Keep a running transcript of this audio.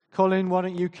Colin, why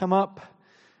don't you come up?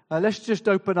 Let's just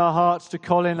open our hearts to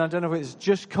Colin. I don't know if it's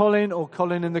just Colin or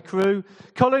Colin and the crew.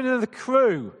 Colin and the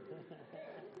crew,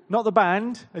 not the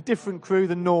band, a different crew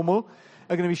than normal,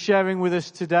 are going to be sharing with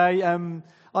us today.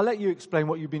 I'll let you explain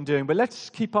what you've been doing, but let's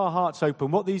keep our hearts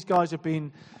open. What these guys have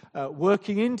been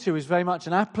working into is very much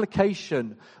an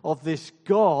application of this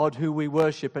God who we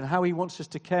worship and how he wants us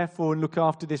to care for and look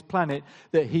after this planet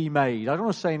that he made. I don't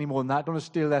want to say any more than that. I don't want to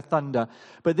steal their thunder.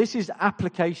 But this is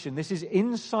application. This is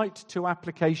insight to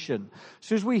application.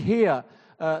 So as we hear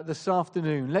this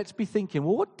afternoon, let's be thinking,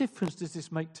 well, what difference does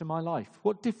this make to my life?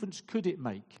 What difference could it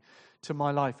make to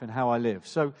my life and how I live?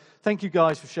 So thank you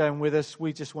guys for sharing with us.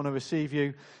 We just want to receive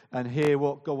you and hear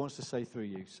what God wants to say through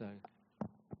you. So.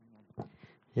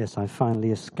 Yes, I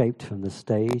finally escaped from the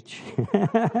stage.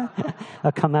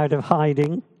 I come out of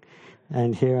hiding,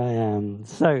 and here I am.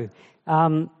 So,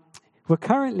 we're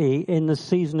currently in the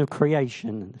season of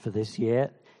creation for this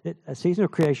year. A season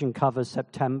of creation covers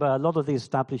September. A lot of the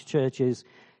established churches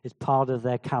is part of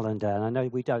their calendar, and I know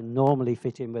we don't normally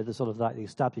fit in with the sort of like the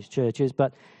established churches,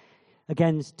 but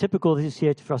again, it's typical this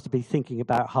year for us to be thinking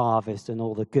about harvest and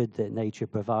all the good that nature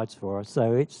provides for us.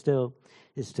 So it still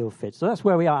fits. So that's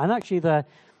where we are. And actually, the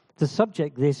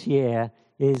subject this year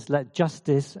is let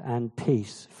justice and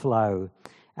peace flow.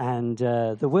 And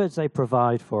the words they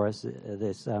provide for us are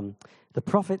this. The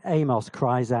prophet Amos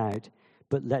cries out,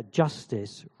 but let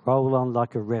justice roll on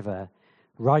like a river,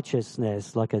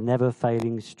 righteousness like a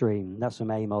never-failing stream. That's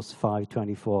from Amos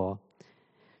 5:24.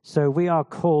 So we are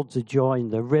called to join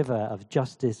the river of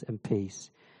justice and peace,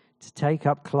 to take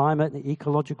up climate and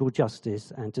ecological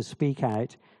justice and to speak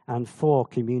out and for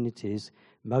communities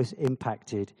most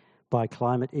impacted by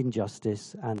climate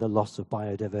injustice and the loss of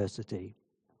biodiversity.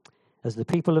 As the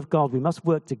people of God, we must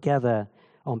work together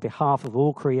on behalf of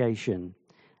all creation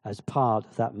as part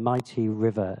of that mighty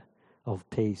river of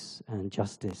peace and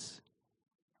justice.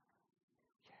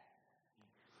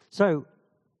 So,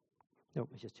 I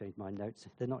just changed my notes.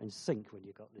 They're not in sync when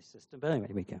you've got this system. But anyway,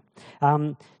 here we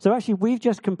go. So actually, we've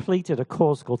just completed a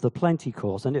course called the Plenty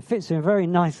Course, and it fits in very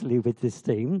nicely with this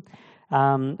theme.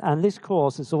 And this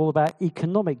course is all about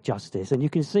economic justice. And you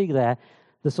can see there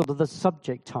the sort of the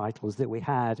subject titles that we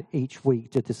had each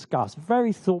week to discuss.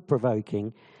 Very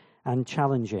thought-provoking and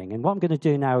challenging. And what I'm going to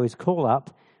do now is call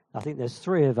up, I think there's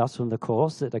 3 of us from the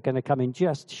course that are going to come and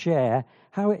just share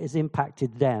how it has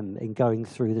impacted them in going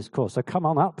through this course. So come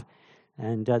on up.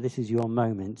 And this is your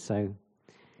moment, so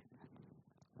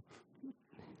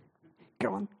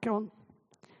go on. Don't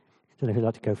know who'd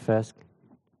like to go first.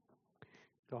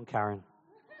 Go on, Karen.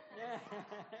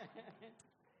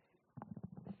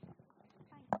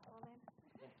 Thanks, Colin.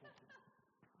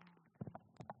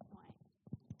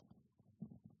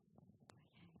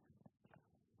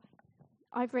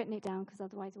 I've written it down because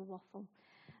otherwise we'll waffle.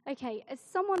 Okay, as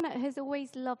someone that has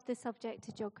always loved the subject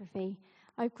of geography,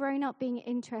 I've grown up being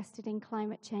interested in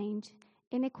climate change,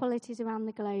 inequalities around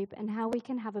the globe, and how we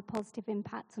can have a positive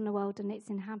impact on the world and its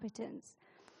inhabitants.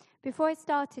 Before I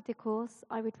started the course,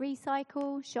 I would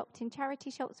recycle, shopped in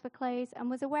charity shops for clothes, and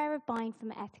was aware of buying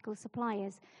from ethical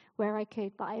suppliers where I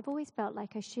could, but I've always felt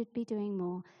like I should be doing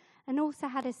more, and also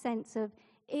had a sense of,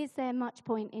 is there much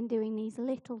point in doing these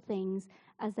little things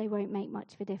as they won't make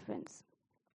much of a difference?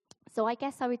 So I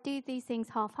guess I would do these things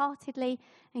half-heartedly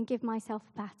and give myself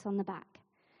a pat on the back.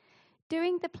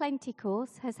 Doing the Plenty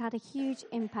course has had a huge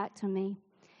impact on me.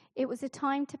 It was a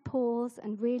time to pause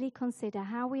and really consider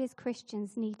how we as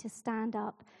Christians need to stand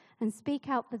up and speak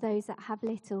out for those that have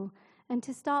little, and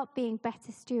to start being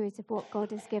better stewards of what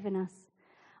God has given us.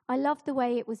 I love the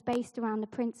way it was based around the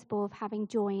principle of having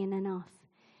joy in enough.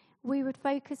 We would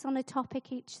focus on a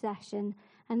topic each session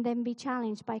and then be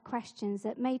challenged by questions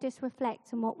that made us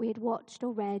reflect on what we had watched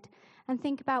or read and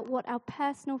think about what our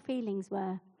personal feelings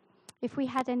were, if we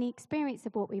had any experience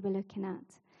of what we were looking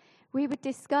at. We would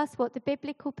discuss what the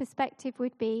biblical perspective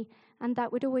would be, and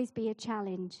that would always be a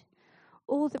challenge.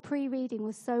 All the pre-reading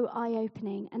was so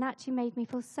eye-opening and actually made me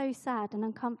feel so sad and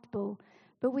uncomfortable,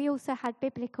 but we also had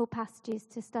biblical passages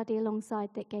to study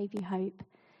alongside that gave you hope.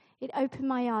 It opened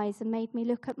my eyes and made me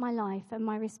look at my life and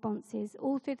my responses,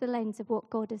 all through the lens of what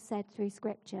God has said through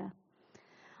Scripture.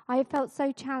 I have felt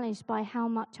so challenged by how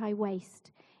much I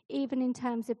waste, even in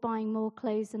terms of buying more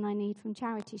clothes than I need from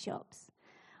charity shops.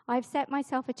 I've set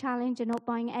myself a challenge of not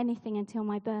buying anything until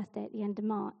my birthday at the end of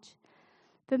March.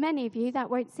 For many of you,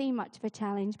 that won't seem much of a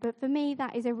challenge, but for me,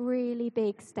 that is a really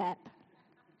big step.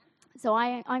 So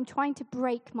I'm trying to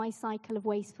break my cycle of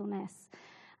wastefulness.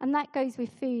 And that goes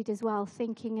with food as well,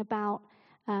 thinking about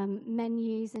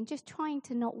menus and just trying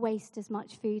to not waste as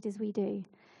much food as we do.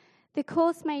 The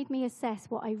course made me assess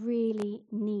what I really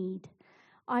need.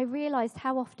 I realised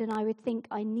how often I would think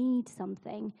I need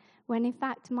something, when in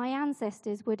fact my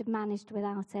ancestors would have managed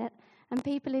without it, and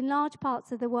people in large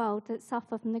parts of the world that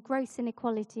suffer from the gross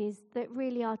inequalities that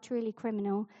really are truly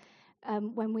criminal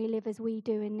when we live as we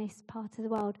do in this part of the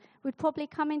world, would probably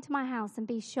come into my house and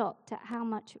be shocked at how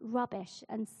much rubbish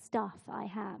and stuff I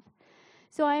have.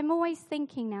 So I am always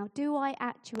thinking now, do I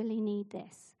actually need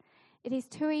this? It is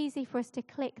too easy for us to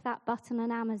click that button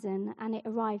on Amazon and it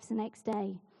arrives the next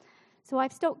day. So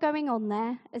I've stopped going on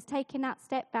there, as taking that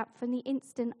step back from the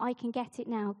instant I can get it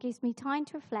now gives me time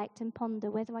to reflect and ponder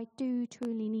whether I do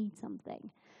truly need something.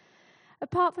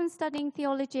 Apart from studying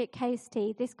theology at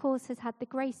KST, this course has had the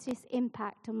greatest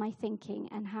impact on my thinking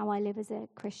and how I live as a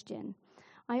Christian.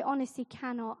 I honestly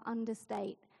cannot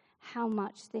understate how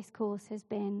much this course has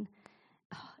been,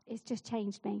 it's just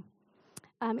changed me.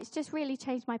 It's just really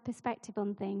changed my perspective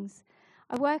on things.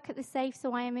 I work at the SAFE,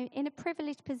 so I am in a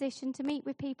privileged position to meet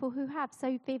with people who have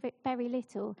so very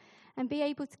little and be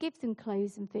able to give them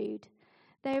clothes and food.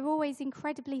 They are always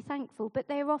incredibly thankful, but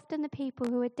they are often the people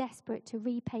who are desperate to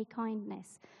repay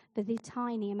kindness for the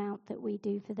tiny amount that we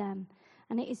do for them.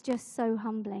 And it is just so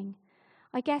humbling.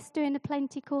 I guess doing the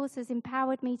Plenty course has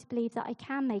empowered me to believe that I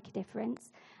can make a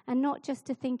difference, and not just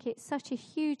to think it's such a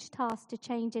huge task to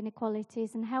change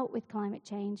inequalities and help with climate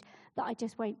change that I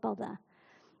just won't bother.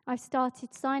 I've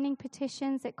started signing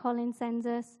petitions that Colin sends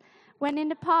us, when in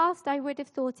the past I would have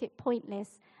thought it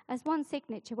pointless, as one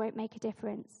signature won't make a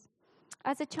difference.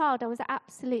 As a child, I was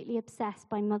absolutely obsessed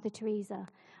by Mother Teresa.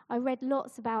 I read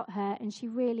lots about her, and she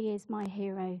really is my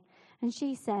hero. And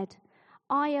she said,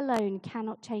 "I alone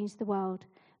cannot change the world,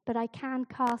 but I can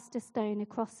cast a stone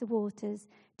across the waters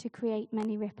to create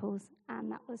many ripples."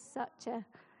 And that was such a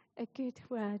good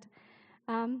word.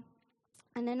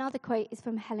 And another quote is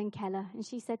from Helen Keller, and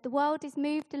she said, "The world is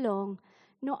moved along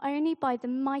not only by the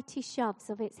mighty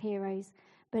shoves of its heroes,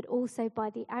 but also by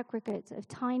the aggregate of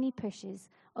tiny pushes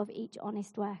of each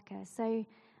honest worker." So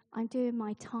I'm doing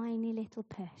my tiny little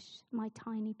push, my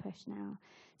tiny push now.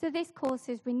 So this course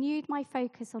has renewed my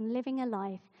focus on living a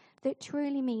life that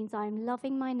truly means I'm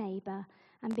loving my neighbour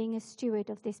and being a steward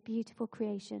of this beautiful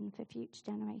creation for future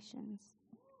generations.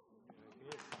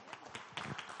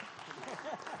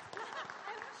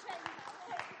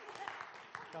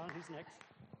 Go on, who's next?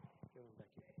 Go on,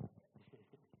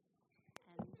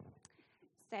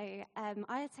 Becky.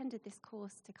 I attended this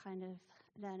course to kind of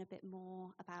learn a bit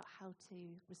more about how to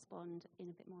respond in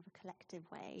a bit more of a collective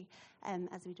way,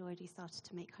 as we'd already started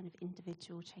to make kind of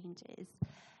individual changes.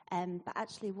 But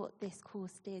actually what this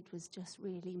course did was just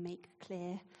really make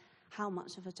clear how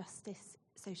much of a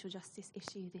social justice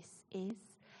issue this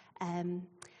is, and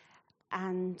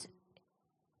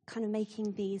kind of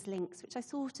making these links, which I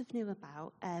sort of knew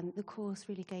about, the course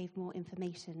really gave more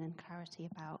information and clarity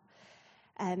about.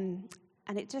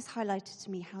 And it just highlighted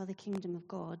to me how the kingdom of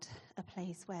God, a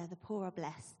place where the poor are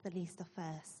blessed, the least are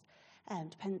first,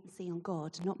 dependency on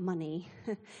God, not money,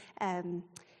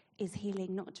 is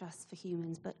healing not just for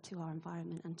humans, but to our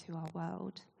environment and to our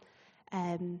world.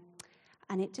 And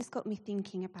it just got me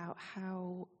thinking about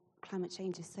how climate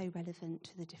change is so relevant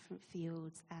to the different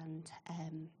fields and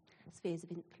spheres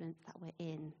of influence that we're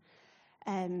in.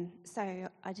 So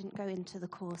I didn't go into the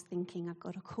course thinking I've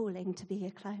got a calling to be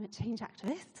a climate change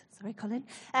activist. Sorry, Colin.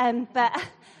 But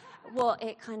what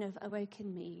it kind of awoke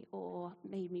in me or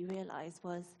made me realise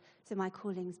was, so my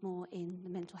calling's more in the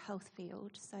mental health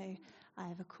field. So I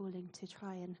have a calling to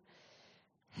try and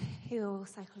heal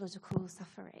psychological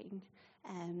suffering.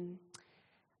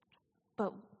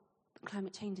 But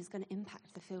climate change is going to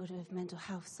impact the field of mental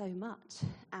health so much.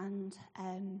 And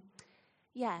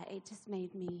it just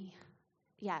made me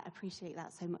appreciate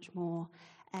that so much more.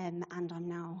 And I'm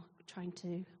now trying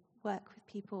to work with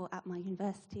people at my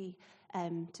university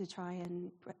to try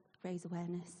and raise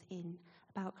awareness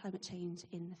about climate change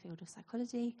in the field of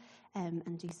psychology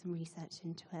and do some research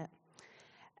into it.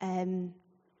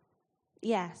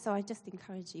 So I just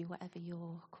encourage you, whatever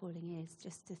your calling is,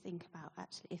 just to think about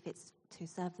actually if it's to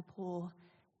serve the poor,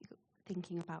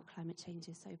 thinking about climate change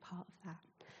is so part of that.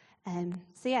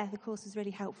 The course was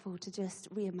really helpful to just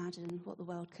reimagine what the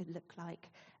world could look like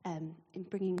in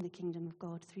bringing the kingdom of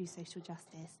God through social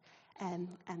justice and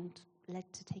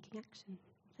led to taking action.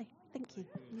 So, thank you.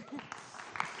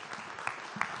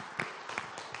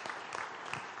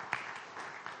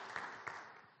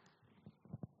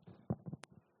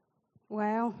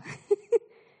 Well,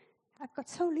 I've got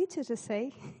so little to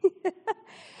say.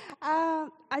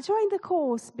 I joined the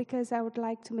course because I would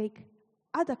like to make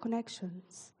other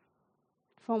connections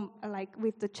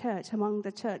with the church, among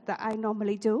the church that I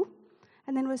normally do.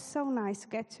 And then it was so nice to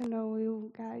get to know you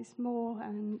guys more.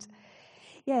 And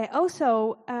Yeah,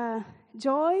 also,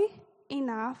 joy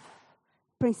enough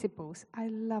principles. I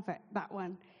love it, that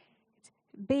one.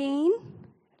 Being,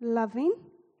 loving,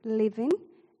 living,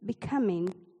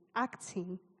 becoming,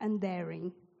 acting, and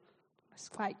daring. It's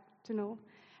quite,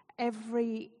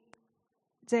 every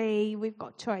day we've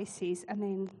got choices, and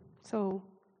then,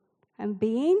 and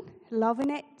being,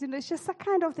 loving it, it's just a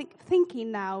kind of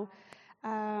thinking now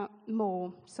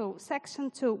more. So section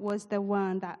 2 was the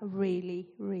one that really,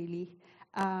 really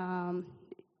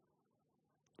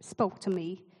spoke to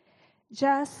me.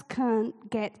 Just can't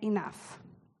get enough.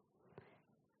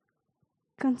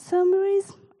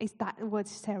 Consumerism, that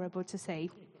word's terrible to say.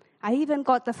 I even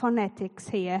got the phonetics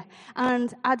here.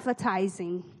 And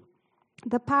advertising.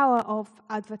 The power of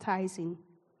advertising.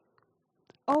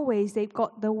 Always they've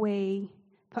got the way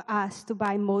for us to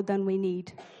buy more than we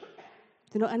need.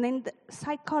 And then the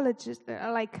psychologists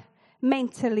are like,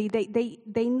 mentally,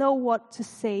 they know what to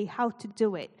say, how to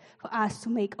do it, for us to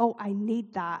make, I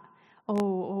need that, or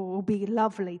it'll be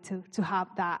lovely to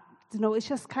have that. It's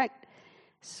just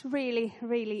it's really,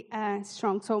 really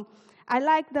strong. So I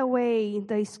like the way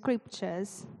the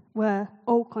scriptures were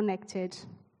all connected.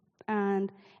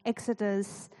 And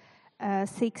Exodus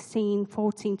 16,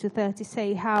 14 to 30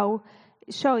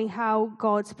 showing how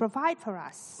God's provide for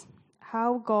us.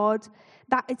 How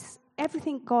that it's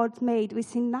everything God made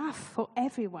was enough for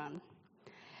everyone.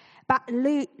 But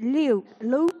Luke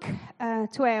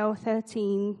 12,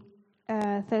 13,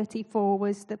 34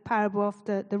 was the parable of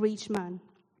the rich man.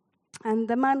 And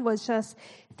the man was just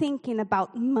thinking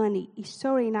about money. He's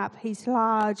storing up his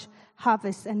large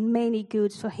harvest and many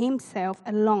goods for himself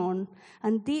alone,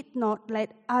 and did not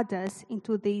let others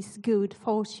into this good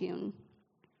fortune.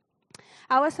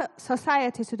 Our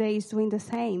society today is doing the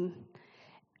same.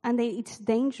 And it's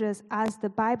dangerous, as the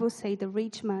Bible says, the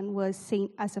rich man was seen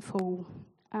as a fool.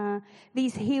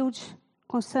 This huge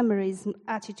consumerism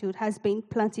attitude has been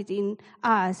planted in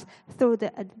us through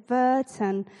the adverts,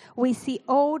 and we see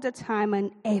all the time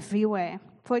and everywhere.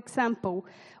 For example,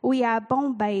 we are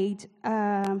bombarded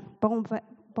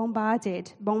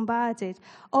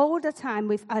all the time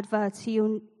with adverts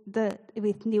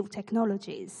with new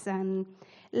technologies and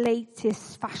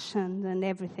latest fashion and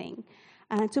everything.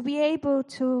 And to be able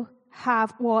to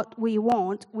have what we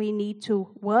want, we need to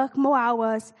work more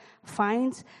hours,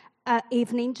 find an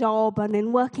evening job, and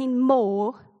then working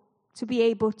more to be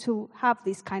able to have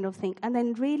this kind of thing. And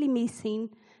then really missing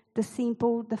the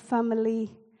simple, the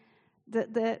family,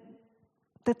 the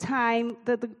time,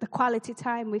 the quality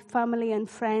time with family and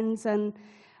friends, and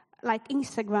like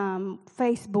Instagram,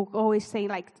 Facebook, always saying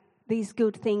like, these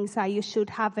good things are you should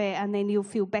have it, and then you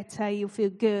feel better, you feel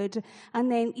good,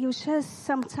 and then you just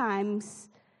sometimes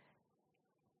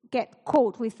get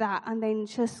caught with that and then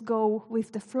just go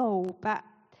with the flow. But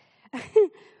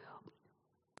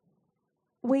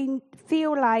we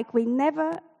feel like we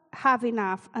never have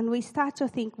enough, and we start to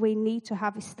think we need to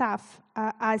have stuff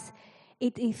as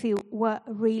if it were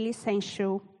really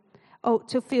essential, or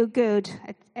to feel good,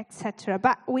 etc.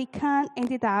 But we can't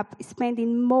end up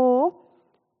spending more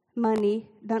money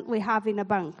than we have in a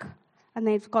bank, and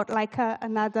they've got like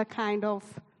another kind of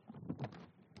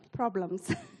problems.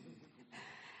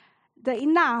 The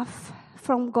enough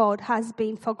from God has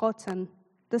been forgotten.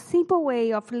 The simple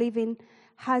way of living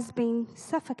has been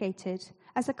suffocated.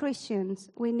 As a Christians,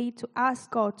 we need to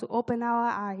ask God to open our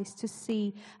eyes to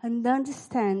see and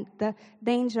understand the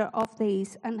danger of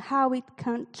this and how it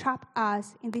can trap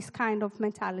us in this kind of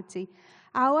mentality.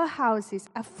 Our houses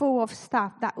are full of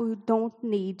stuff that we don't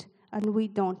need and we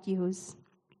don't use.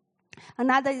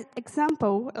 Another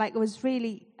example, like was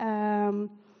really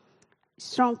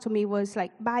strong to me, was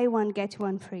like buy one, get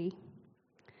one free.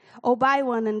 Or buy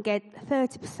one and get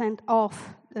 30%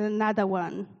 off another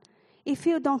one. If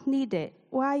you don't need it,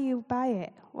 why you buy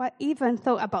it? Why even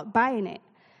thought about buying it?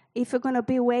 If you're going to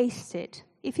be wasted.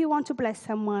 If you want to bless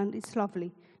someone, it's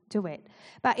lovely, do it.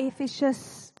 But if it's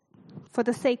just for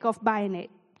the sake of buying it,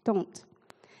 don't.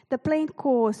 The plain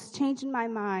course changed my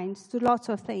mind to lots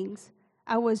of things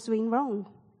I was doing wrong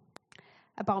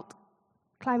about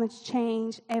climate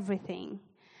change, everything.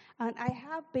 And I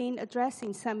have been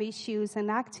addressing some issues and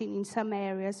acting in some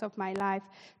areas of my life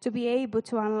to be able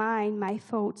to align my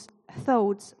thoughts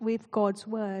with God's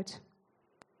word.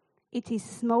 It is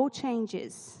small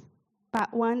changes,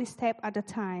 but one step at a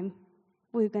time,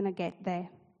 we're going to get there.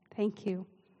 Thank you.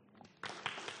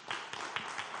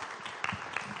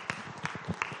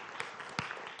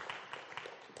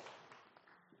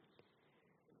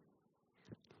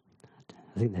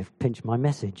 I think they've pinched my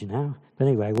message now. But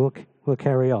anyway, we'll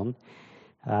carry on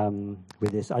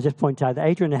with this. I just point out that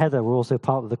Adrian and Heather were also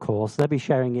part of the course. They'll be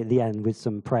sharing at the end with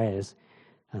some prayers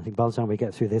I think by the time we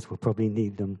get through this, we'll probably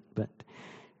need them, but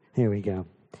here we go.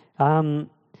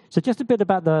 So just a bit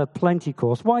about the Plenty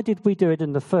course. Why did we do it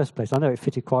in the first place? I know it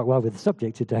fitted quite well with the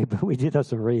subject today, but we did have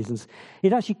some reasons.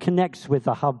 It actually connects with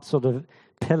the hub sort of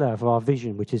pillar of our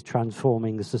vision, which is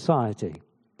transforming the society.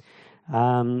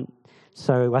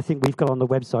 So I think we've got on the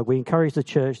website, we encourage the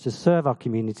church to serve our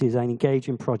communities and engage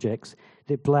in projects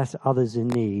that bless others in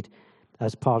need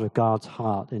as part of God's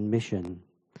heart and mission.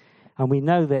 And we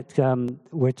know that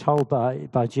we're told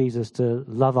by Jesus to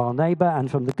love our neighbour,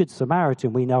 and from the Good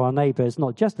Samaritan, we know our neighbour is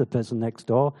not just the person next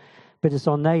door, but it's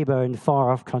our neighbour in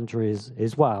far-off countries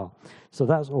as well. So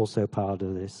that's also part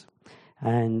of this.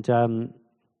 And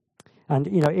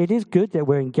you know, it is good that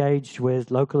we're engaged with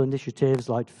local initiatives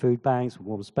like food banks,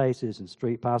 warm spaces, and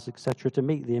street paths, etc., to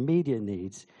meet the immediate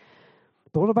needs.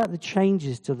 But what about the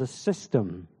changes to the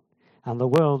system and the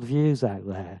world views out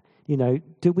there? You know,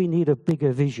 do we need a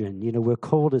bigger vision? You know, we're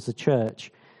called as a church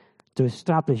to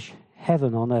establish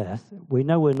heaven on earth. We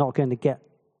know we're not going to get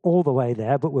all the way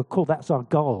there, but we're called, that's our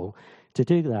goal, to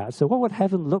do that. So what would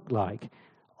heaven look like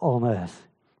on earth?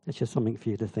 It's just something for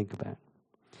you to think about.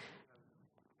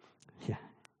 Yeah.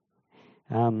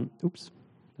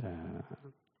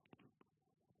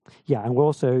 Yeah, and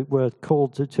we're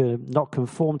called to not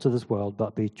conform to this world,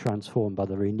 but be transformed by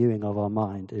the renewing of our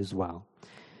mind as well.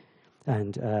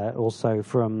 And also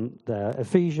from the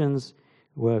Ephesians,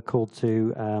 we're called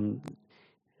to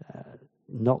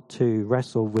not to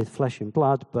wrestle with flesh and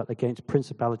blood, but against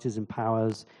principalities and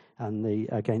powers, and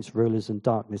against rulers and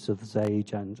darkness of this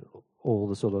age, and all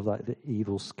the sort of like the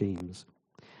evil schemes.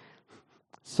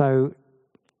 So,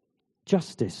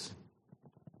 justice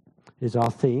is our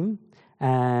theme,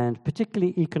 and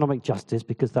particularly economic justice,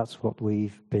 because that's what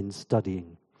we've been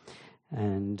studying.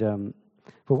 And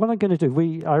but what I'm going to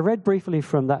do, I read briefly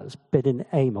from that bit in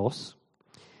Amos,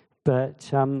 but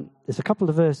there's a couple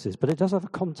of verses, but it does have a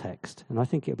context, and I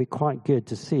think it would be quite good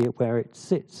to see it where it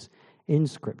sits in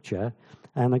Scripture.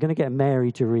 And I'm going to get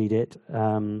Mary to read it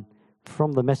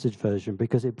from the Message version,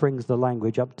 because it brings the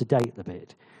language up to date a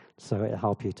bit, so it'll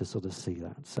help you to sort of see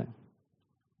that. So.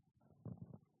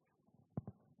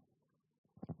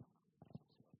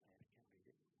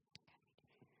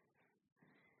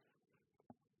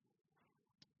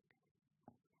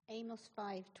 Amos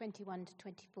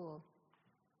 5:21-24.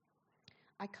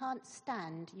 I can't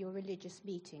stand your religious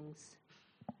meetings.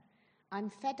 I'm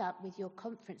fed up with your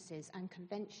conferences and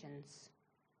conventions.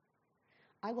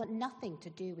 I want nothing to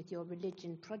do with your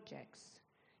religion projects,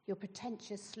 your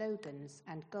pretentious slogans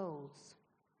and goals.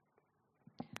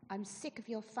 I'm sick of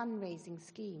your fundraising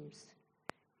schemes,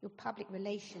 your public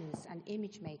relations and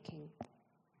image making.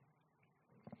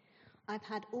 I've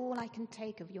had all I can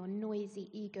take of your noisy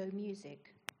ego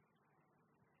music.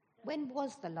 When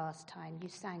was the last time you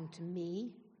sang to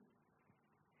me?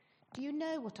 Do you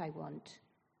know what I want?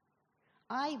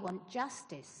 I want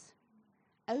justice,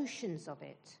 oceans of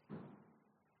it.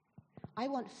 I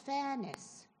want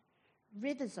fairness,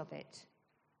 rivers of it.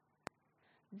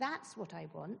 That's what I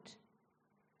want.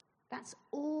 That's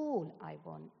all I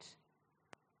want.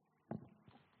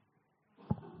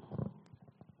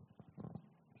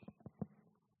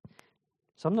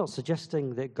 So I'm not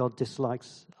suggesting that God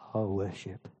dislikes our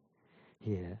worship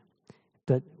here,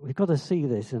 but we've got to see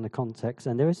this in a context,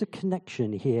 and there is a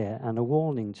connection here and a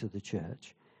warning to the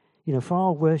church. You know, for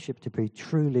our worship to be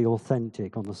truly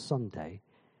authentic on a Sunday,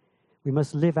 we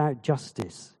must live out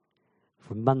justice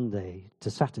from Monday to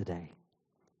Saturday.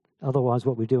 Otherwise,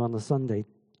 what we do on the Sunday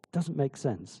doesn't make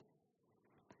sense.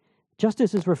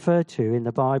 Justice is referred to in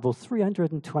the Bible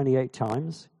 328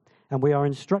 times, and we are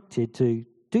instructed to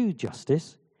do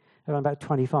justice around about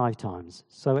 25 times.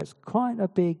 So it's quite a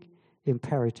big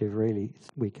imperative, really,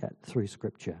 we get through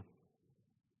Scripture.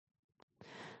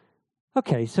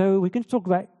 Okay, so we're going to talk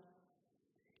about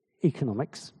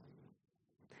economics.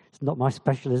 It's not my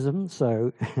specialism,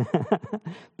 so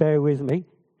bear with me.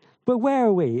 But where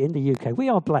are we in the UK? We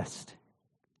are blessed.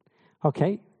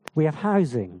 Okay, we have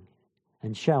housing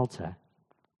and shelter.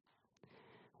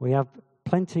 We have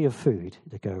plenty of food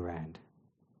to go around.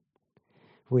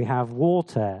 We have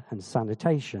water and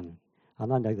sanitation.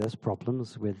 And I know there's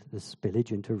problems with the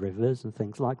spillage into rivers and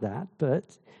things like that,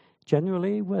 but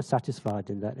generally we're satisfied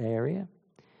in that area.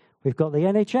 We've got the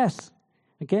NHS.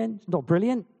 Again, it's not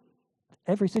brilliant,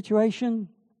 every situation,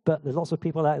 but there's lots of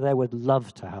people out there would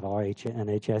love to have our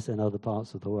NHS in other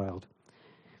parts of the world.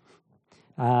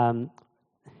 Actually,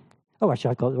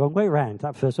 I got it the wrong way around.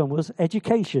 That first one was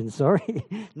education, sorry.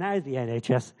 Now the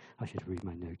NHS. I should read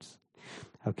my notes.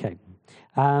 Okay.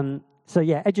 So,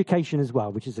 education as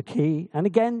well, which is a key. And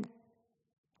again,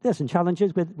 there's some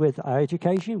challenges with our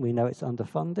education. We know it's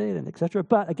underfunded and etc.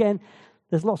 But again,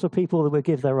 there's lots of people that will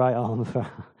give their right arm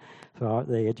for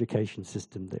the education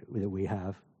system that we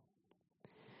have.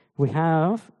 We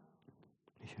have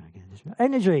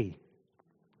energy.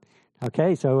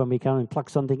 Okay, so when we come and plug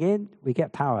something in, we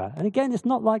get power. And again, it's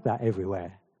not like that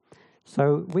everywhere.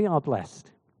 So we are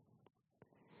blessed.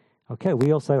 Okay,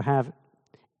 we also have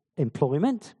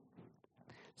employment.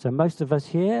 So most of us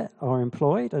here are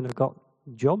employed and have got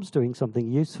jobs doing something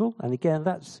useful. And again,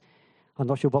 I'm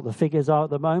not sure what the figures are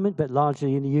at the moment, but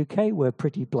largely in the UK, we're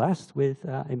pretty blessed with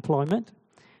employment,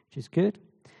 which is good.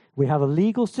 We have a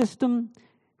legal system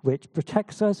which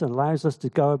protects us and allows us to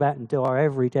go about and do our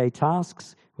everyday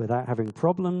tasks without having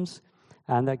problems,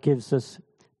 and that gives us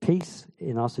peace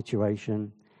in our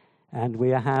situation. And we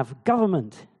have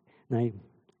government. Now,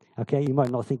 okay, you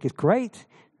might not think it's great,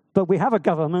 but we have a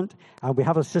government, and we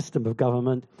have a system of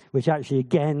government, which actually,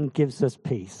 again, gives us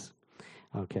peace,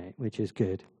 okay, which is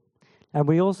good. And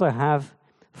we also have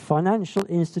financial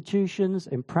institutions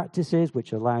and practices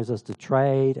which allows us to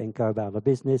trade and go about our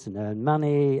business and earn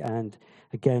money, and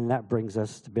again, that brings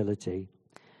us stability.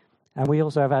 And we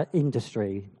also have our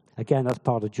industry. Again, that's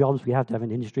part of jobs. We have to have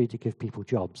an industry to give people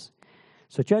jobs.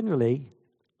 So generally,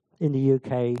 in the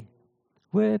UK,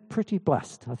 we're pretty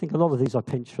blessed. I think a lot of these are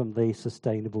pinched from the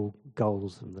sustainable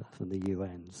goals from the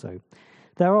UN. So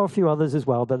there are a few others as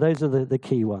well, but those are the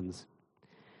key ones.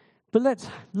 But let's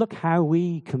look how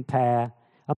we compare.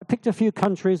 I picked a few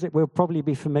countries that we'll probably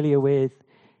be familiar with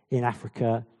in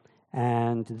Africa,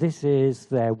 and this is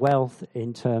their wealth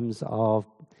in terms of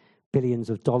billions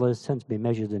of dollars, tends to be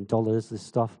measured in dollars, this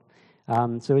stuff.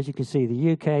 So as you can see,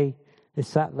 the UK is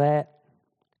sat there,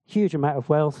 huge amount of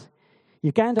wealth.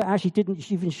 Uganda actually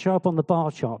didn't even show up on the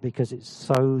bar chart because it's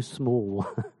so small.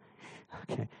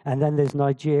 Okay, and then there's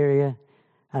Nigeria,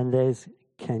 and there's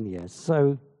Kenya.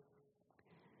 So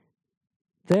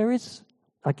there is,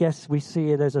 I guess we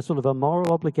see it as a sort of a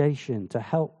moral obligation to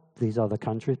help these other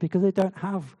countries because they don't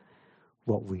have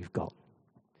what we've got.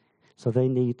 So they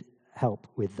need help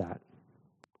with that.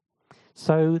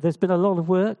 So there's been a lot of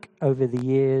work over the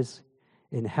years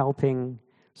in helping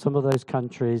some of those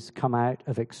countries come out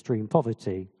of extreme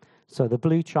poverty. So the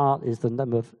blue chart is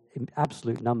the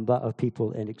absolute number of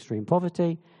people in extreme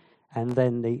poverty, and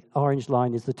then the orange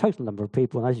line is the total number of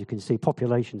people, and as you can see,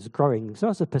 population is growing. So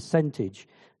that's a percentage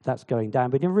that's going down.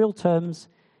 But in real terms,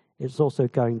 it's also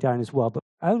going down as well. But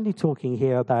we're only talking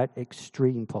here about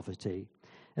extreme poverty.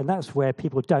 And that's where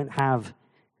people don't have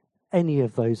any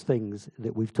of those things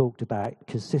that we've talked about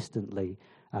consistently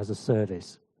as a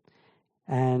service.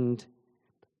 And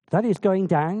that is going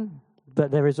down,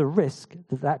 but there is a risk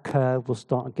that that curve will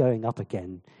start going up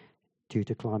again due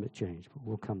to climate change. But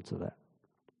we'll come to that.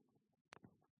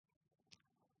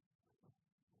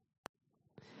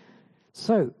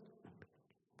 So,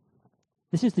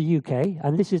 this is the UK,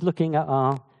 and this is looking at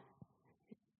our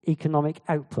economic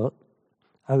output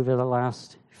over the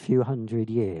last few hundred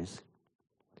years.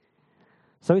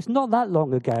 So it's not that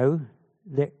long ago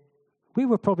that we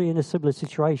were probably in a similar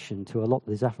situation to a lot of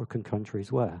these African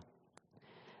countries were.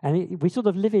 And we sort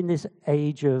of live in this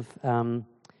age of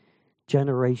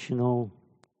generational,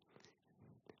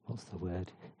 what's the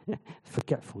word?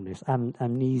 Forgetfulness,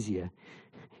 amnesia.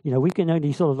 You know, we can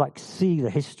only sort of like see the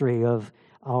history of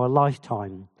our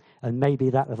lifetime and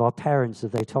maybe that of our parents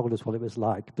if they told us what it was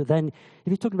like. But then if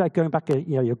you're talking about going back to,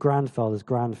 your grandfather's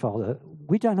grandfather,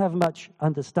 we don't have much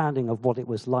understanding of what it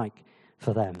was like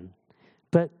for them.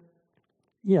 But,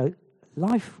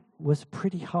 life was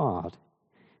pretty hard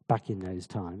back in those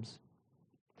times.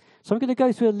 So I'm going to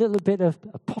go through a little bit of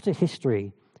a potted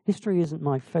history. History isn't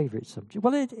my favorite subject.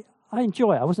 Well, I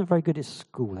enjoy it. I wasn't very good at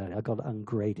school. I got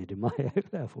ungraded in my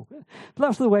level. But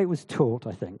that's the way it was taught,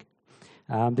 I think.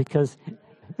 Because,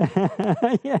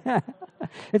 yeah,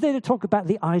 if they'd talk about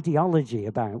the ideology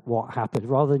about what happened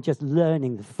rather than just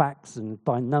learning the facts and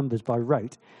by numbers by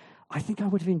rote, I think I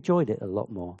would have enjoyed it a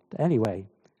lot more. But anyway,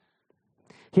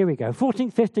 here we go.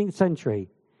 14th, 15th century.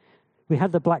 We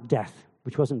had the Black Death,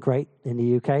 which wasn't great in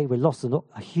the UK. We lost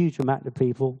a huge amount of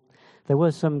people. There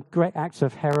were some great acts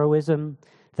of heroism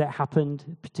that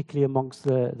happened, particularly amongst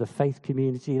the faith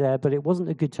community there, but it wasn't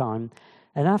a good time.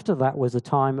 And after that was a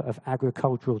time of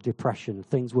agricultural depression.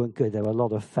 Things weren't good. There were a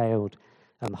lot of failed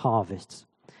harvests.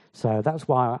 So that's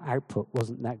why our output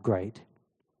wasn't that great.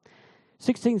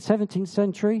 16th, 17th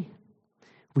century,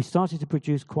 we started to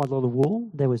produce quite a lot of wool.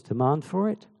 There was demand for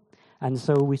it. And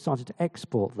so we started to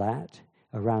export that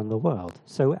around the world.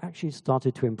 So it actually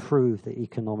started to improve the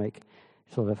economic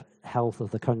sort of health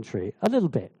of the country a little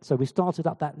bit. So we started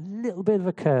up that little bit of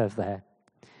a curve there.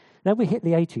 Then we hit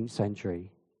the 18th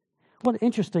century. one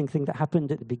interesting thing that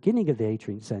happened at the beginning of the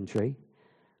 18th century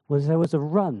was there was a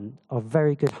run of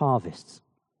very good harvests.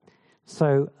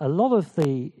 So a lot of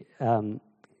the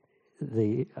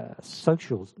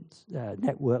social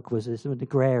network was an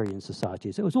agrarian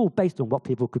society. So it was all based on what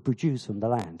people could produce from the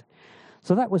land.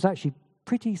 So that was actually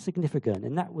pretty significant,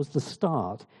 and that was the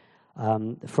start.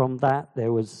 From that,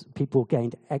 there was people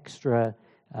gained extra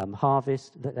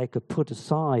harvest that they could put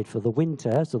aside for the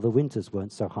winter, so the winters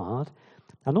weren't so hard.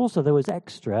 And also there was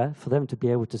extra for them to be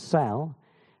able to sell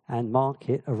and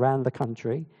market around the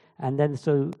country. And then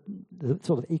so the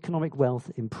sort of economic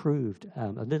wealth improved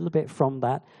a little bit from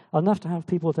that, enough to have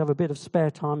people to have a bit of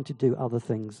spare time to do other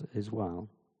things as well.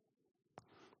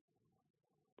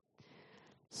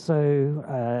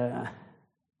 So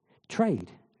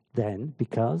trade then,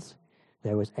 because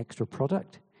there was extra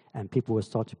product and people were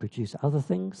starting to produce other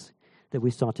things, that we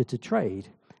started to trade.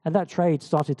 And that trade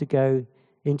started to go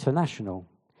international.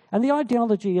 And the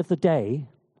ideology of the day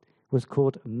was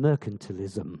called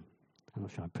mercantilism. I'm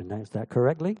not sure I pronounced that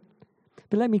correctly.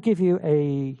 But let me give you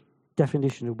a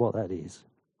definition of what that is.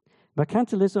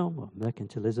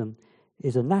 Mercantilism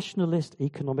is a nationalist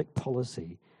economic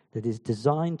policy that is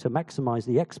designed to maximize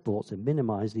the exports and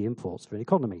minimize the imports for an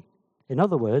economy. In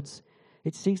other words,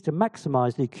 it seeks to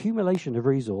maximize the accumulation of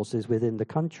resources within the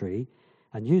country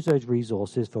and use those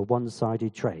resources for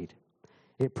one-sided trade.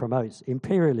 It promotes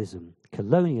imperialism,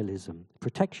 colonialism,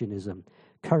 protectionism,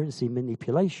 currency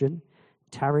manipulation,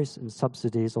 tariffs and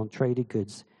subsidies on traded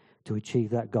goods to achieve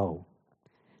that goal.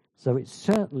 So it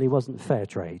certainly wasn't fair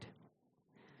trade.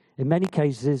 In many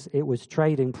cases, it was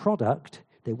trading product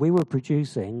that we were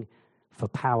producing for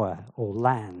power or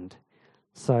land.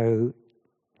 So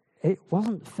it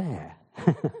wasn't fair.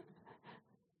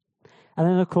 And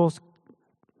then, of course,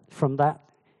 from that,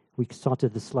 we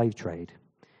started the slave trade,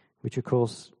 which, of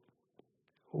course,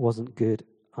 wasn't good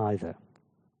either.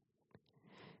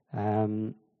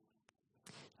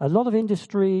 A lot of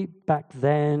industry back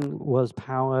then was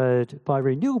powered by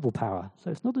renewable power,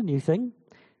 so it's not a new thing.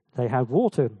 They had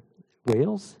water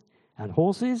wheels and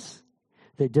horses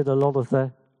that did a lot of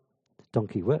the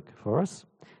donkey work for us,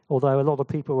 although a lot of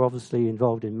people were obviously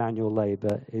involved in manual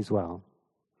labor as well.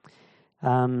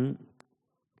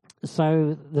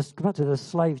 So let's go back to the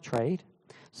slave trade.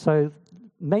 So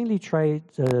mainly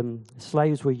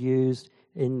slaves were used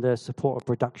in the support of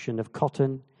production of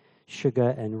cotton,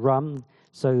 sugar, and rum.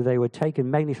 So they were taken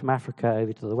mainly from Africa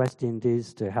over to the West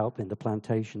Indies to help in the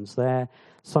plantations there.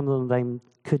 Some of them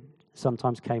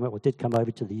sometimes came up or did come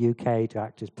over to the UK to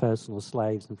act as personal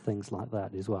slaves and things like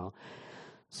that as well.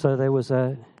 So there was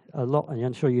a lot, and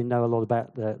I'm sure you know a lot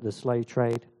about the slave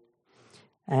trade.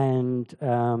 And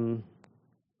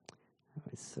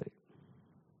let's see.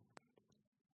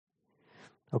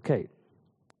 Okay.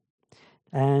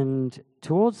 And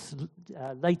towards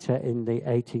later in the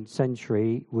 18th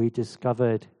century, we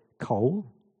discovered coal,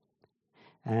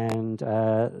 and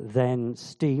then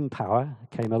steam power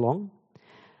came along.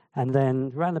 And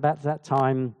then around about that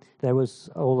time, there was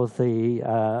all of the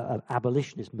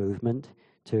abolitionist movement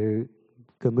to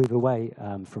move away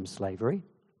from slavery.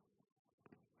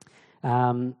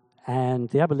 And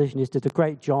the abolitionists did a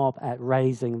great job at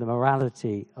raising the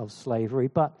morality of slavery,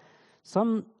 but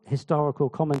some historical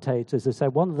commentators have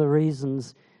said one of the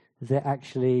reasons that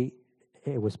actually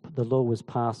the law was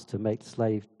passed to make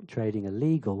slave trading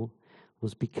illegal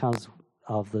was because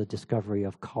of the discovery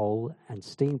of coal, and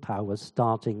steam power was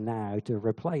starting now to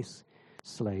replace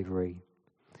slavery.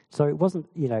 So it wasn't,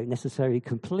 necessarily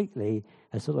completely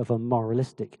a sort of a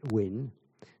moralistic win.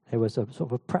 There was a sort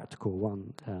of a practical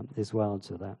one as well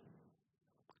to that.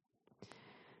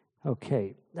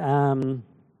 Okay.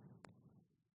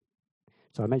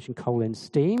 So I mentioned coal and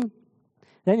steam.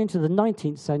 Then into the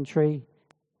 19th century,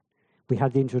 we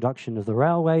had the introduction of the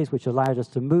railways, which allowed us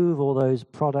to move all those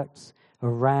products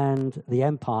around the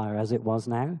empire as it was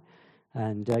now.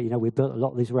 And, we built a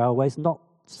lot of these railways, not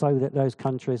so that those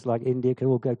countries like India could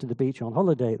all go to the beach on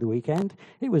holiday at the weekend.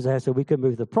 It was there so we could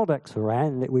move the products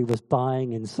around that we was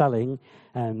buying and selling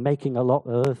and making a lot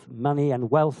of money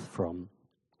and wealth from.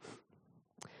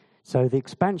 So the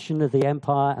expansion of the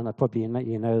empire, and I probably let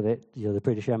you know that the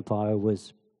British Empire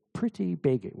was pretty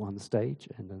big at one stage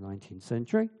in the 19th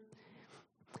century.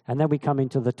 And then we come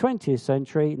into the 20th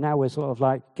century. Now we're sort of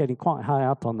like getting quite high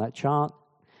up on that chart.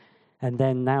 And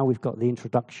then now we've got the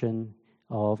introduction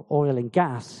of oil and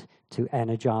gas to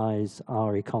energize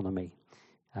our economy.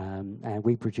 And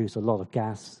we produce a lot of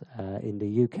gas in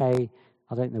the UK.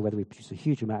 I don't know whether we produce a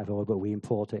huge amount of oil, but we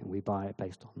import it and we buy it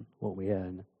based on what we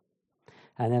earn.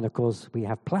 And then, of course, we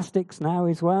have plastics now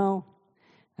as well.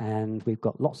 And we've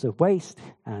got lots of waste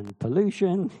and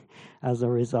pollution as a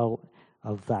result.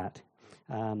 of that.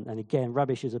 And again,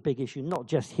 rubbish is a big issue, not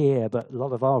just here, but a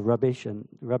lot of our rubbish and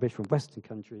rubbish from Western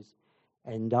countries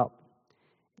end up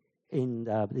in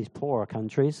these poorer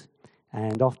countries,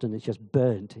 and often it's just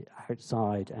burnt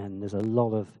outside, and there's a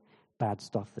lot of bad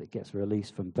stuff that gets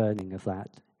released from burning of that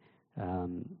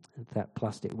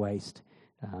plastic waste.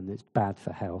 It's bad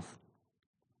for health.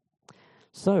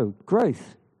 So,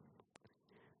 growth,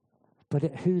 but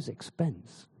at whose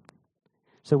expense?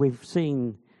 So we've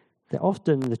seen that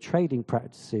often the trading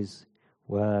practices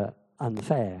were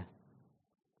unfair.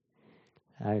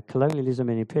 Colonialism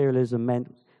and imperialism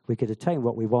meant we could attain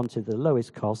what we wanted at the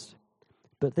lowest cost,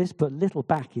 but this put little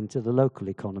back into the local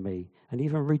economy and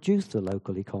even reduced the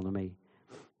local economy.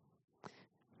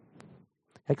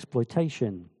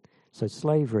 Exploitation, so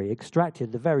slavery,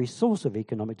 extracted the very source of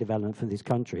economic development for these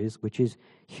countries, which is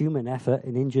human effort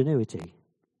and ingenuity.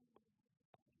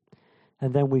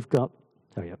 And then we've got,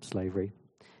 slavery.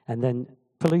 And then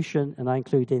pollution, and I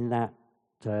include in that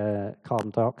carbon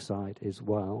dioxide as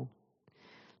well.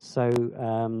 So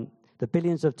the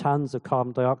billions of tons of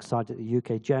carbon dioxide that the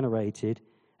UK generated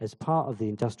as part of the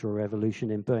Industrial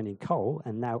Revolution in burning coal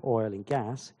and now oil and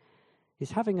gas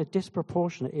is having a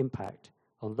disproportionate impact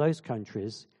on those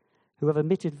countries who have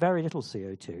emitted very little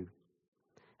CO2.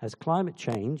 As climate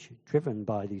change, driven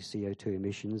by these CO2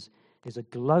 emissions, is a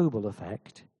global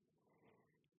effect,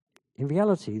 in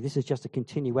reality, this is just a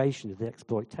continuation of the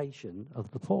exploitation of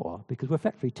the poor, because we're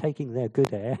effectively taking their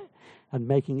good air and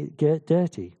making it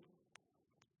dirty.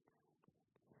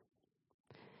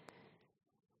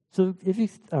 So if you,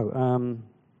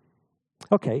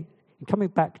 coming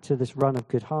back to this run of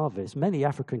good harvest, many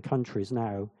African countries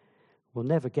now will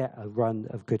never get a run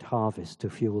of good harvest to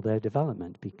fuel their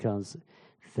development because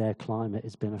their climate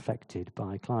has been affected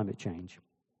by climate change.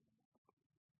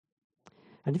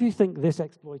 And if you think this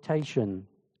exploitation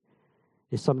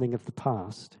is something of the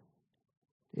past,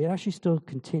 it actually still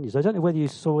continues. I don't know whether you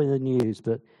saw in the news,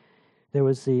 but there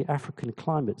was the African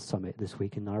Climate Summit this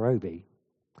week in Nairobi.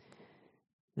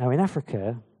 Now, in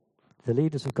Africa, the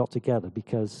leaders have got together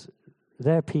because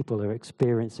their people are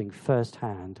experiencing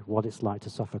firsthand what it's like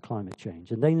to suffer climate change.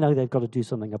 And they know they've got to do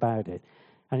something about it.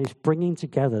 And it's bringing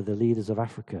together the leaders of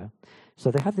Africa.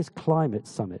 So they had this climate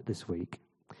summit this week.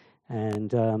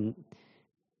 And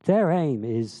their aim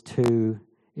is to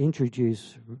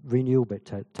introduce renewable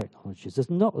technologies. There's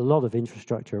not a lot of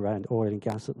infrastructure around oil and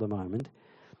gas at the moment,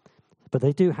 but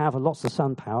they do have lots of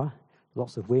sun power,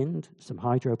 lots of wind, some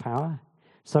hydropower.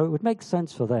 So it would make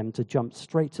sense for them to jump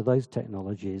straight to those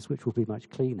technologies, which will be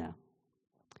much cleaner.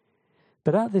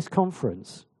 But at this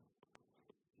conference,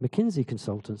 McKinsey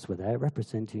consultants were there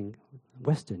representing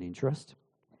Western interest,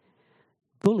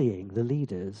 bullying the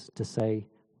leaders to say,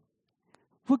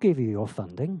 we'll give you your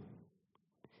funding.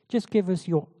 Just give us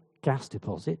your gas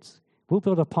deposits. We'll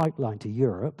build a pipeline to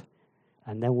Europe,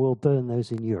 and then we'll burn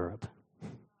those in Europe.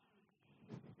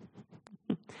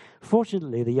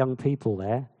 Fortunately, the young people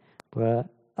there were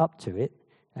up to it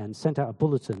and sent out a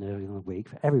bulletin earlier in the week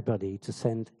for everybody to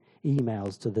send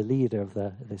emails to the leader of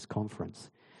this conference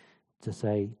to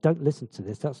say, don't listen to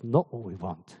this, that's not what we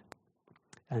want.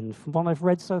 And from what I've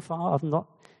read so far, I've not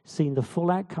seen the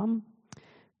full outcome,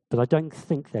 but I don't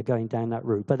think they're going down that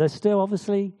route. But they're still,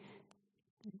 obviously,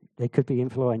 they could be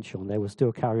influential and they will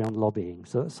still carry on lobbying.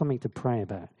 So that's something to pray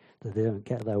about, that they don't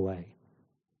get their way.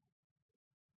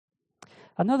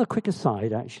 Another quick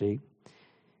aside, actually,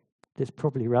 that's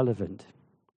probably relevant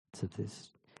to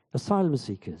this. Asylum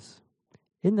seekers.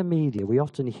 In the media, we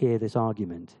often hear this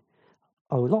argument.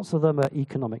 Oh, lots of them are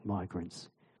economic migrants,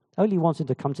 only wanting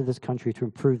to come to this country to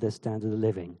improve their standard of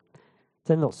living.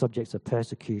 They're not subjects of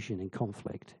persecution and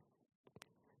conflict.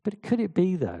 But could it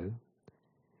be, though,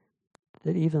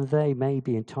 that even they may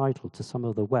be entitled to some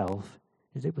of the wealth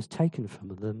as it was taken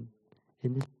from them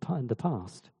in the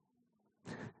past?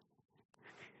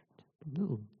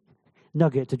 Little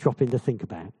nugget to drop in to think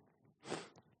about.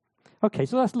 Okay,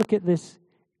 so let's look at this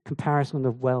comparison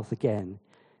of wealth again.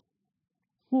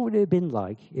 What would it have been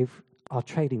like if our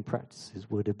trading practices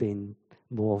would have been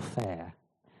more fair?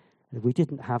 If we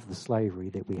didn't have the slavery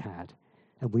that we had,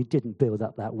 and we didn't build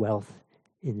up that wealth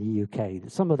in the UK,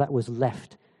 that some of that was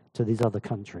left to these other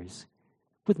countries.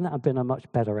 Wouldn't that have been a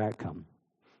much better outcome?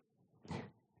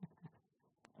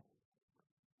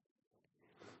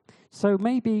 So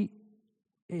maybe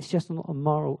it's just not a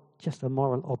moral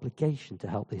obligation to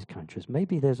help these countries.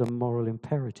 Maybe there's a moral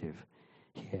imperative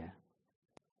here.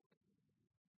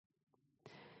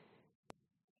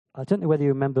 I don't know whether you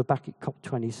remember back at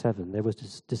COP27, there was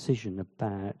this decision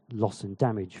about loss and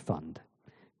damage fund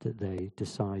that they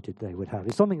decided they would have.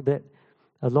 It's something that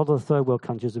a lot of the third world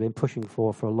countries have been pushing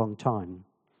for a long time,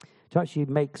 to actually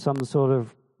make some sort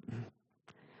of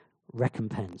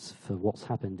recompense for what's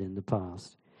happened in the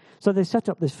past. So they set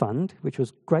up this fund, which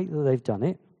was great that they've done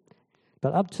it.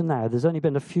 But up to now, there's only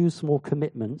been a few small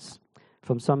commitments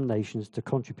from some nations to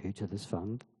contribute to this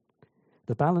fund.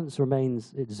 The balance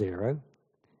remains at zero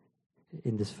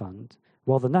in this fund,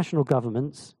 while the national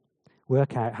governments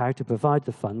work out how to provide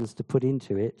the funds to put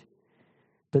into it.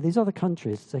 But these other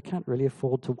countries, they can't really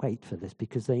afford to wait for this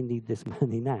because they need this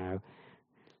money now.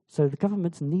 So the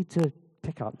governments need to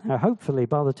pick up. Now, hopefully,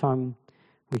 by the time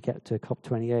we get to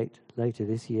COP28 later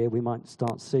this year, we might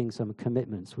start seeing some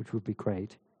commitments, which would be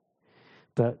great.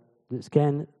 But it's,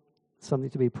 again, something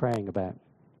to be praying about.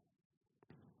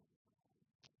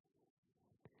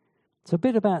 So a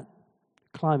bit about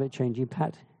climate change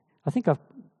impact. I think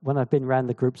when I've been around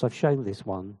the groups, I've shown this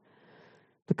one.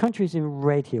 The countries in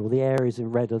red here, or the areas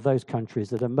in red, are those countries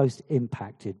that are most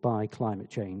impacted by climate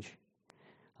change.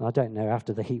 And I don't know,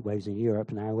 after the heat waves in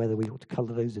Europe now, whether we ought to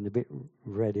colour those in a bit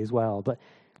red as well. But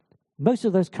most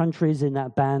of those countries in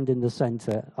that band in the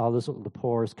centre are the sort of the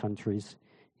poorest countries,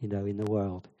 in the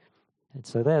world. And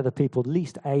so they're the people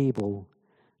least able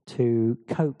to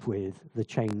cope with the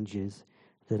changes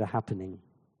that are happening.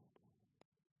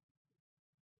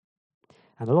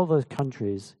 And a lot of those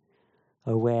countries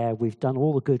are where we've done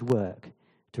all the good work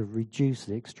to reduce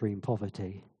the extreme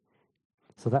poverty.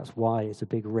 So that's why it's a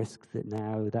big risk that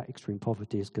now that extreme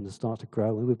poverty is going to start to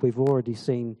grow. And we've already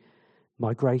seen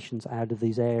migrations out of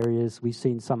these areas. We've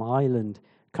seen some island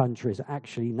countries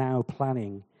actually now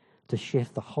planning to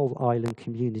shift the whole island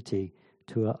community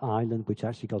to an island which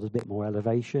actually got a bit more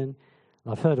elevation.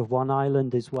 And I've heard of one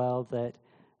island as well that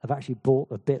have actually bought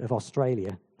a bit of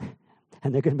Australia.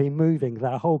 And they're going to be moving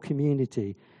their whole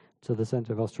community to the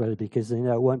centre of Australia because it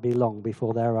won't be long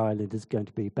before their island is going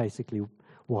to be basically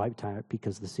wiped out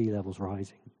because the sea level's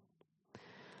rising.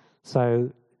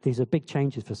 So these are big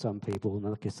changes for some people. And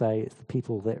like I say, it's the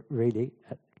people that really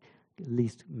at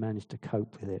least manage to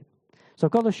cope with it. So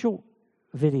I've got a short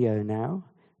video now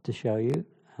to show you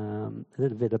a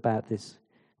little bit about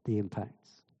the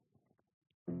impacts.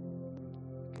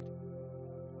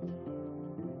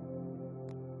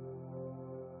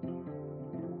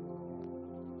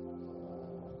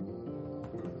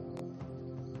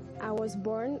 I was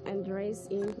born and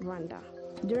raised in Rwanda.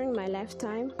 During my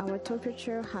lifetime, our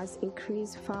temperature has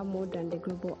increased far more than the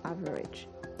global average.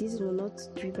 This was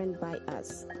not driven by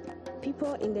us.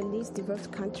 People in the least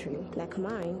developed country, like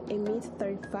mine, emit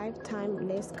 35 times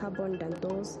less carbon than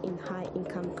those in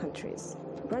high-income countries.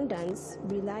 Rwandans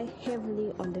rely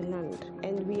heavily on the land,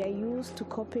 and we are used to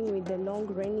coping with the long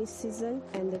rainy season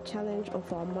and the challenge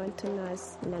of our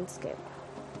mountainous landscape.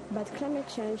 But climate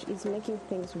change is making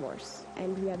things worse,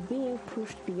 and we are being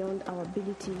pushed beyond our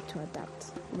ability to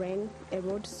adapt. Rain,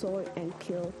 erode soil, and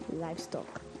kill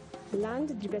livestock.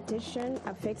 Land degradation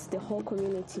affects the whole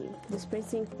community,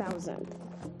 displacing thousands.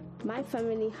 My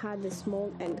family had a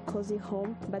small and cozy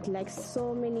home, but like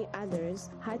so many others,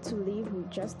 had to live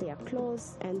with just their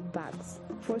clothes and bags,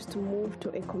 forced to move to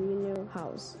a communal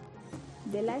house.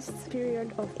 The last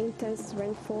period of intense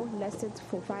rainfall lasted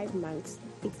for 5 months.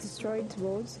 It destroyed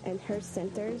roads and health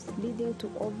centers, leading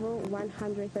to over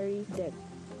 130 deaths.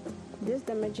 These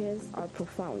damages are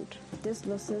profound. These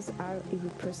losses are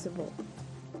irreversible.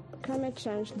 Climate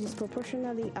change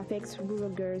disproportionately affects rural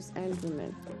girls and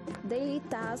women. Daily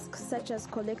tasks such as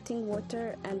collecting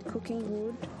water and cooking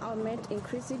wood are made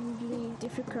increasingly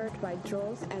difficult by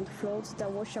droughts and floods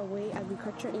that wash away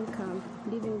agricultural income,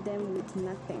 leaving them with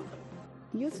nothing.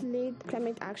 Youth-led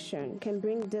climate action can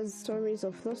bring these stories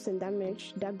of loss and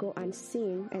damage that go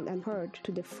unseen and unheard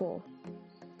to the fore.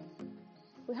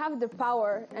 We have the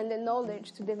power and the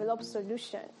knowledge to develop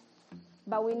solutions,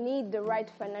 but we need the right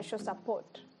financial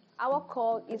support. Our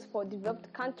call is for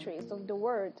developed countries of the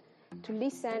world to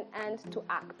listen and to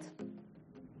act.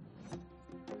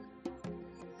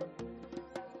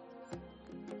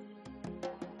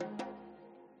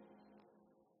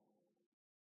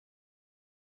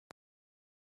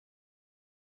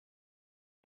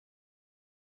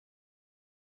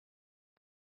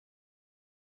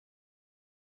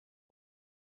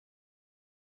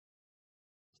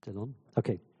 Still on?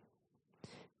 Okay.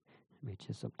 Let me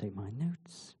just update my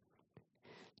notes.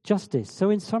 Justice.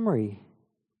 So in summary,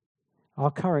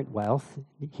 our current wealth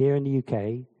here in the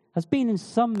UK has been in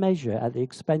some measure at the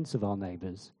expense of our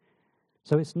neighbours.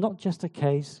 So it's not just a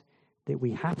case that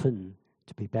we happen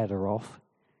to be better off,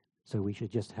 so we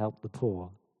should just help the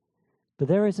poor. But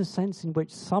there is a sense in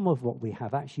which some of what we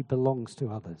have actually belongs to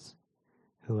others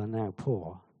who are now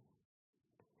poor.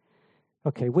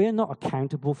 Okay, we're not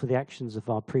accountable for the actions of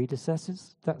our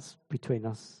predecessors. That's between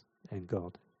us and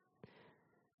God.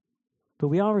 But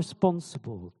we are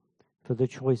responsible for the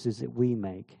choices that we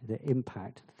make that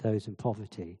impact those in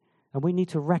poverty. And we need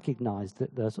to recognize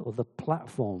that the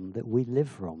platform that we live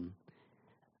from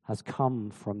has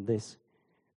come from this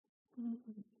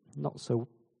not so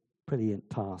brilliant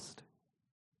past.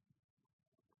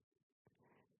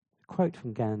 Quote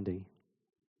from Gandhi: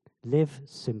 "Live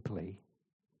simply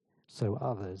so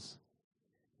others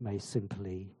may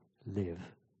simply live."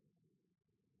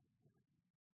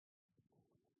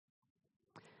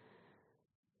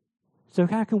 So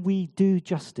how can we do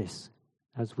justice,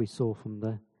 as we saw from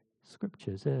the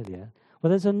scriptures earlier? Well,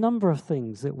 there's a number of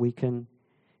things that we can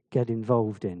get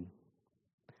involved in.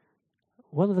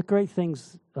 One of the great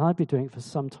things I've been doing for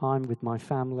some time with my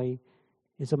family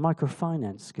is a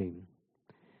microfinance scheme,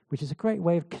 which is a great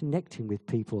way of connecting with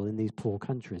people in these poor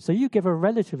countries. So you give a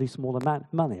relatively small amount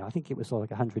of money. I think it was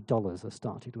like $100 I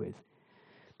started with.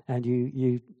 And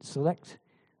you select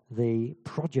the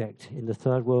project in the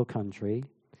third world country.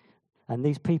 And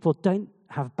these people don't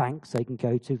have banks they can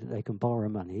go to that they can borrow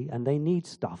money, and they need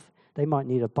stuff. They might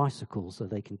need a bicycle so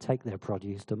they can take their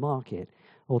produce to market,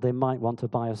 or they might want to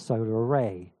buy a solar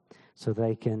array so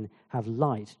they can have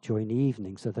light during the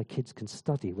evening so their kids can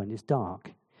study when it's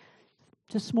dark.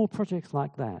 Just small projects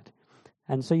like that.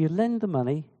 And so you lend the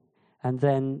money, and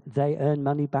then they earn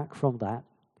money back from that,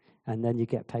 and then you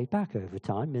get paid back over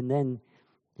time, and then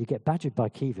you get badgered by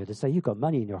Kiva to say, you've got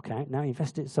money in your account, now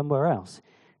invest it somewhere else.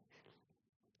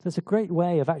 That's a great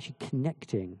way of actually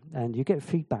connecting, and you get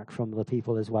feedback from the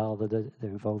people as well that are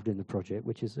involved in the project,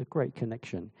 which is a great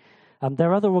connection. There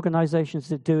are other organizations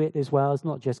that do it as well. It's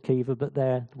not just Kiva, but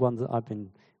they're the ones that I've been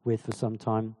with for some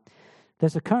time.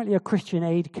 There's currently a Christian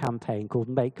aid campaign called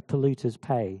Make Polluters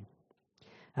Pay.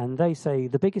 And they say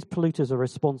the biggest polluters are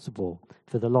responsible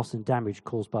for the loss and damage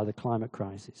caused by the climate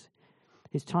crisis.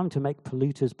 It's time to make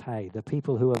polluters pay. The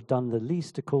people who have done the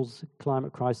least to cause the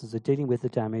climate crisis are dealing with the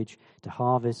damage to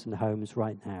harvests and homes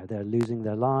right now. They're losing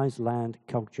their lives, land,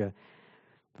 culture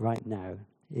right now.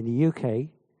 In the UK,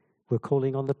 we're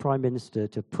calling on the Prime Minister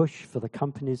to push for the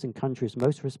companies and countries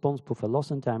most responsible for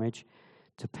loss and damage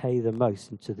to pay the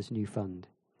most into this new fund.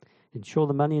 Ensure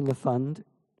the money in the fund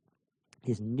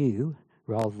is new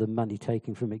rather than money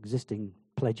taken from existing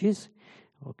pledges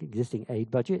or existing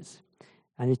aid budgets,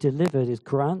 and is delivered as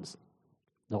grants,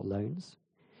 not loans.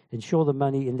 Ensure the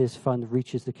money in this fund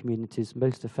reaches the communities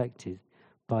most affected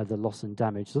by the loss and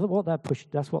damage. So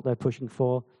that's what they're pushing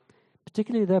for.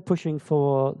 Particularly, they're pushing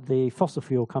for the fossil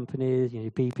fuel companies,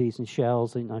 BPs and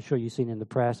Shells, and I'm sure you've seen in the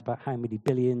press about how many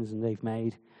billions and they've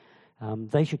made.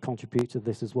 They should contribute to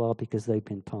this as well because they've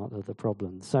been part of the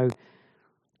problem. So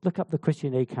look up the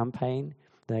Christian Aid campaign.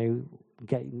 They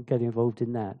get involved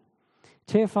in that.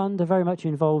 Tear Fund are very much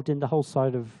involved in the whole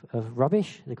side of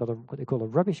rubbish. They've got what they call a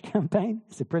rubbish campaign.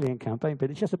 It's a brilliant campaign, but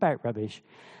it's just about rubbish.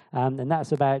 And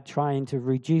that's about trying to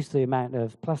reduce the amount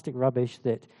of plastic rubbish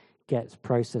that gets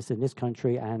processed in this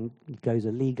country and goes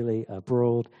illegally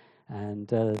abroad. And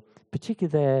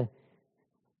particularly there,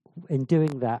 in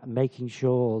doing that, making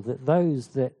sure that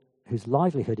those whose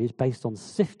livelihood is based on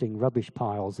sifting rubbish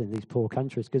piles in these poor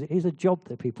countries, because it is a job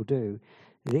that people do.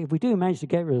 If we do manage to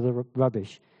get rid of the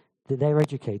rubbish, that they're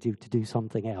educated to do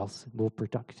something else more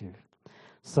productive.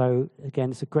 So again,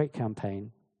 it's a great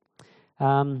campaign.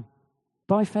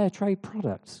 Buy fair trade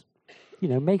products.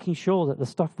 Making sure that the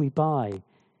stuff we buy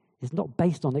is not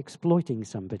based on exploiting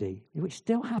somebody, which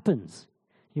still happens.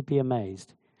 You'd be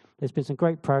amazed. There's been some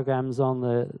great programs on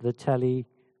the telly.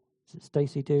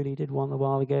 Stacey Dooley did one a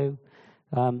while ago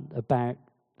about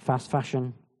fast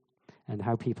fashion and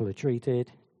how people are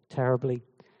treated terribly.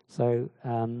 So,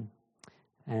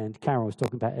 and Carol was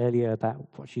talking about earlier about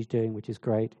what she's doing, which is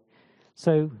great.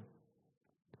 So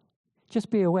just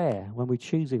be aware when we're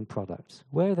choosing products.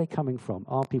 Where are they coming from?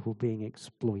 Are people being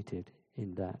exploited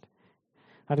in that?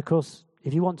 And of course,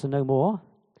 if you want to know more,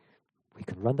 we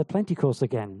can run the Plenty course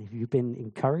again. If you've been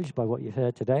encouraged by what you've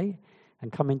heard today,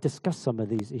 and come and discuss some of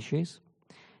these issues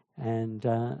and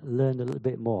learn a little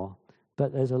bit more.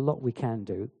 But there's a lot we can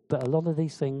do. But a lot of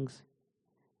these things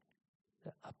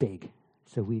are big.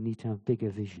 So we need to have bigger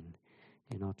vision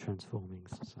in our transforming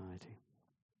society.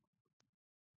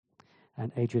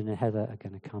 And Adrian and Heather are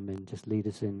going to come and just lead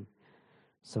us in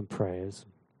some prayers.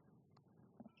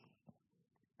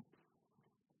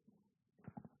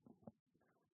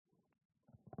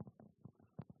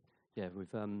 Yeah,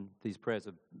 these prayers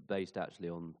are based actually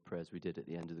on prayers we did at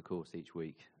the end of the course each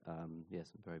week. Some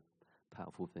very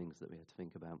powerful things that we had to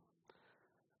think about.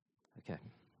 Okay.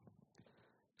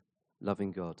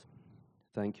 Loving God,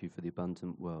 thank you for the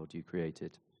abundant world you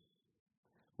created,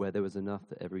 where there was enough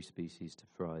for every species to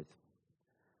thrive.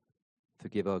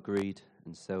 Forgive our greed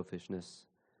and selfishness,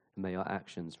 and may our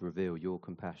actions reveal your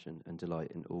compassion and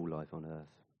delight in all life on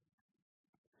earth.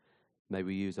 May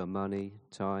we use our money,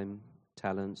 time,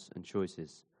 talents, and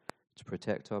choices to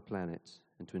protect our planet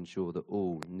and to ensure that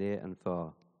all, near and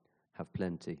far, have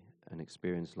plenty and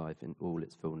experience life in all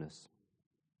its fullness.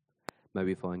 May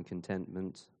we find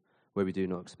contentment where we do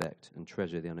not expect and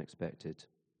treasure the unexpected.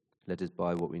 Let us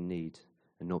buy what we need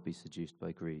and not be seduced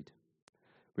by greed.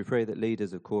 We pray that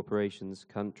leaders of corporations,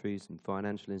 countries, and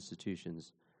financial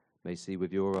institutions may see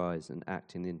with your eyes and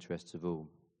act in the interests of all.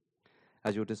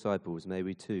 As your disciples, may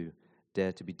we too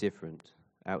dare to be different,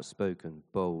 outspoken,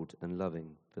 bold, and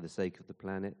loving for the sake of the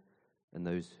planet and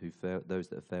those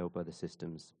that have failed by the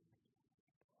systems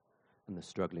and the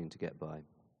struggling to get by.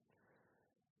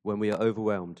 When we are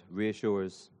overwhelmed, reassure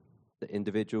us that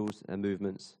individuals and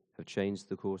movements have changed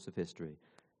the course of history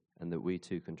and that we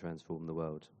too can transform the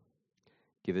world.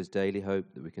 Give us daily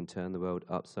hope that we can turn the world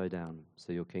upside down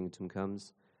so your kingdom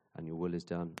comes and your will is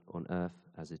done on earth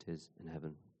as it is in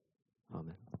heaven.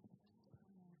 Amen.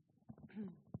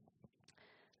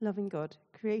 Loving God,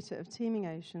 creator of teeming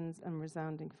oceans and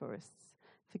resounding forests,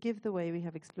 forgive the way we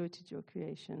have exploited your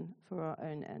creation for our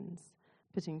own ends,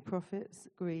 putting profits,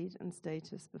 greed, and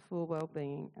status before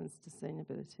well-being and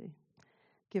sustainability.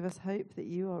 Give us hope that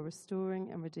you are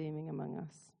restoring and redeeming among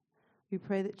us. We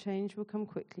pray that change will come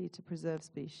quickly to preserve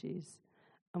species,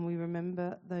 and we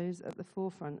remember those at the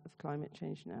forefront of climate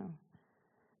change now.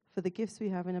 For the gifts we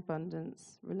have in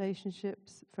abundance,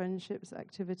 relationships, friendships,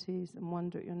 activities, and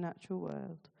wonder at your natural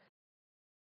world,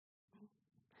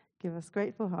 give us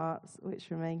grateful hearts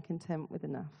which remain content with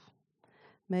enough.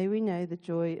 May we know the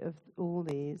joy of all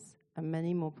these and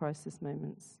many more priceless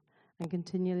moments, and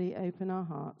continually open our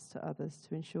hearts to others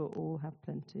to ensure all have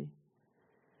plenty.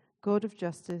 God of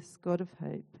justice, God of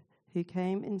hope, who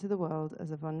came into the world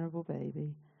as a vulnerable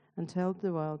baby and turned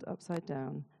the world upside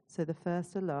down, so the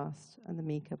first are last and the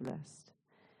meek are blessed.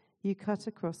 You cut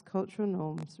across cultural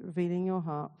norms, revealing your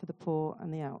heart for the poor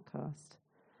and the outcast.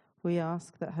 We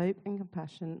ask that hope and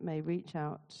compassion may reach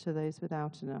out to those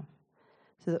without enough,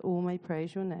 so that all may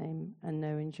praise your name and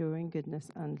know enduring goodness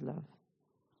and love.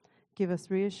 Give us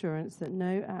reassurance that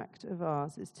no act of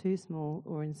ours is too small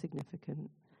or insignificant,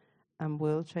 and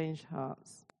will change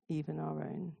hearts, even our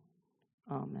own.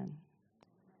 Amen.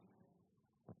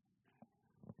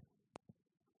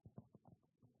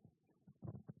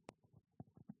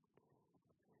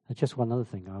 Just one other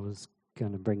thing, I was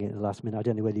going to bring it at the last minute. I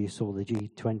don't know whether you saw the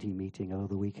G20 meeting over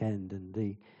the weekend, and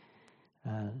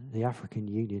the African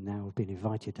Union now have been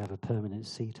invited to have a permanent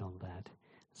seat on that.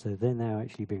 So they're now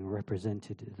actually being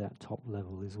represented at that top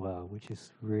level as well, which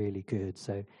is really good.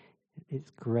 So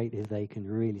it's great if they can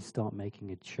really start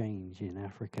making a change in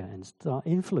Africa and start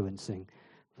influencing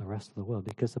the rest of the world,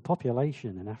 because the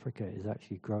population in Africa is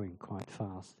actually growing quite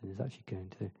fast and is actually going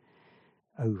to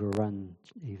overrun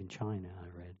even China,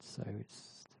 I read. So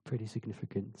it's pretty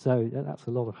significant. So that's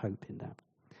a lot of hope in that.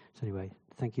 So anyway,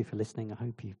 thank you for listening. I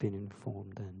hope you've been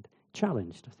informed and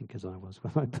challenged, I think, as I was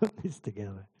when I put this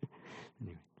together.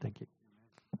 Anyway, thank you.